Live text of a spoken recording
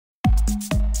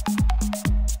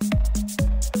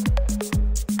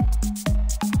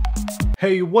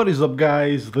Hey, what is up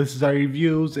guys, this is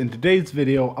iReviews. In today's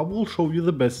video I will show you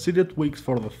the best Cydia tweaks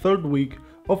for the third week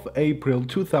of April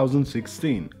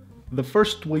 2016. The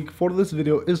first tweak for this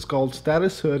video is called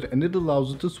StatusHood, and it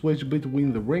allows you to switch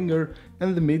between the ringer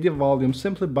and the media volume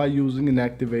simply by using an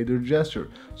activator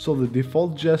gesture. So the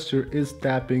default gesture is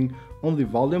tapping on the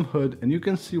volume hood, and you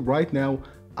can see right now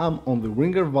I'm on the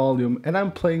ringer volume and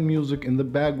I'm playing music in the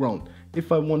background.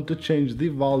 If I want to change the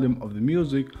volume of the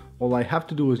music, all I have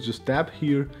to do is just tap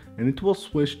here and it will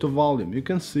switch to volume. You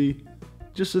can see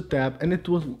just a tap and it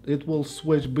will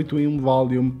switch between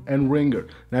volume and ringer.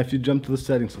 Now if you jump to the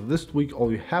settings of this tweak,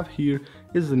 all you have here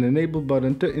is an enable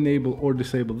button to enable or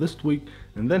disable this tweak,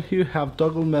 and then here you have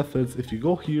toggle methods. If you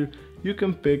go here, you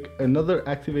can pick another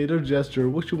activator gesture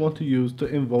which you want to use to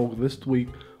invoke this tweak,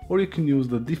 or you can use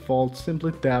the default,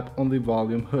 simply tap on the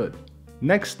volume hood.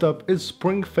 Next up is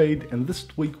SpringFade, and this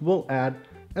tweak will add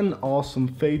an awesome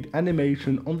fade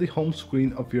animation on the home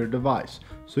screen of your device.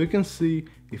 So you can see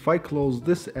if I close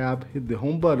this app, hit the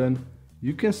home button,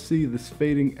 you can see this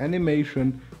fading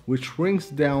animation which shrinks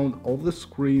down all the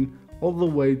screen all the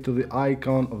way to the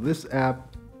icon of this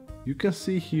app. You can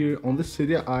see here on the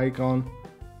Cydia icon,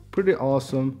 pretty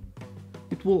awesome.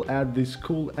 It will add these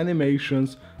cool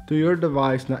animations to your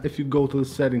device. Now if you go to the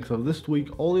settings of this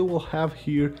tweak, all you will have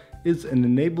here is an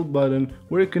enable button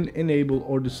where you can enable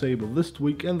or disable this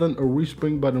tweak, and then a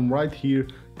respring button right here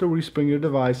to respring your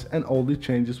device, and all the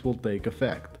changes will take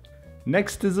effect.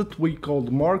 Next is a tweak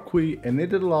called MarkWe, and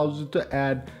it allows you to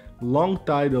add long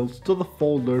titles to the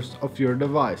folders of your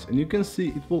device, and you can see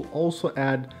it will also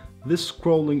add this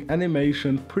scrolling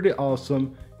animation, pretty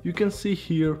awesome. You can see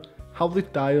here how the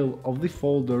title of the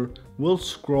folder will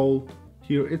scroll.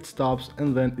 Here it stops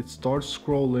and then it starts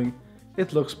scrolling.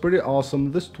 It looks pretty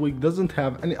awesome. This tweak doesn't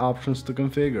have any options to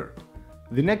configure.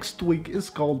 The next tweak is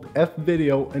called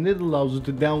FVideo, and it allows you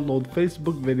to download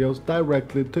Facebook videos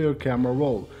directly to your camera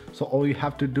roll. So all you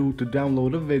have to do to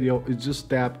download a video is just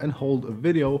tap and hold a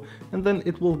video, and then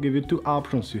it will give you two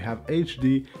options. You have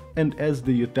HD and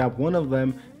SD. You tap one of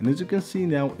them, and as you can see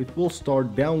now, it will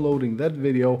start downloading that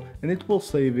video and it will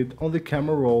save it on the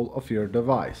camera roll of your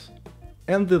device.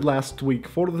 And the last tweak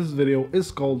for this video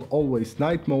is called Always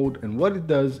Night Mode, and what it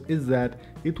does is that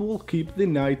it will keep the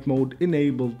night mode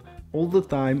enabled all the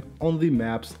time on the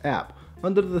Maps app.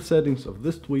 Under the settings of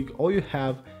this tweak, all you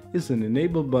have is an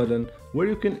enable button where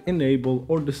you can enable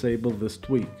or disable this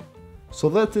tweak. So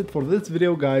that's it for this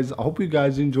video guys. I hope you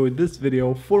guys enjoyed this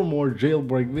video. For more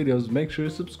jailbreak videos, make sure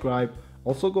you subscribe.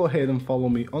 Also go ahead and follow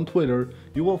me on Twitter.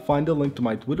 You will find a link to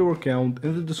my Twitter account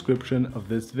in the description of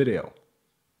this video.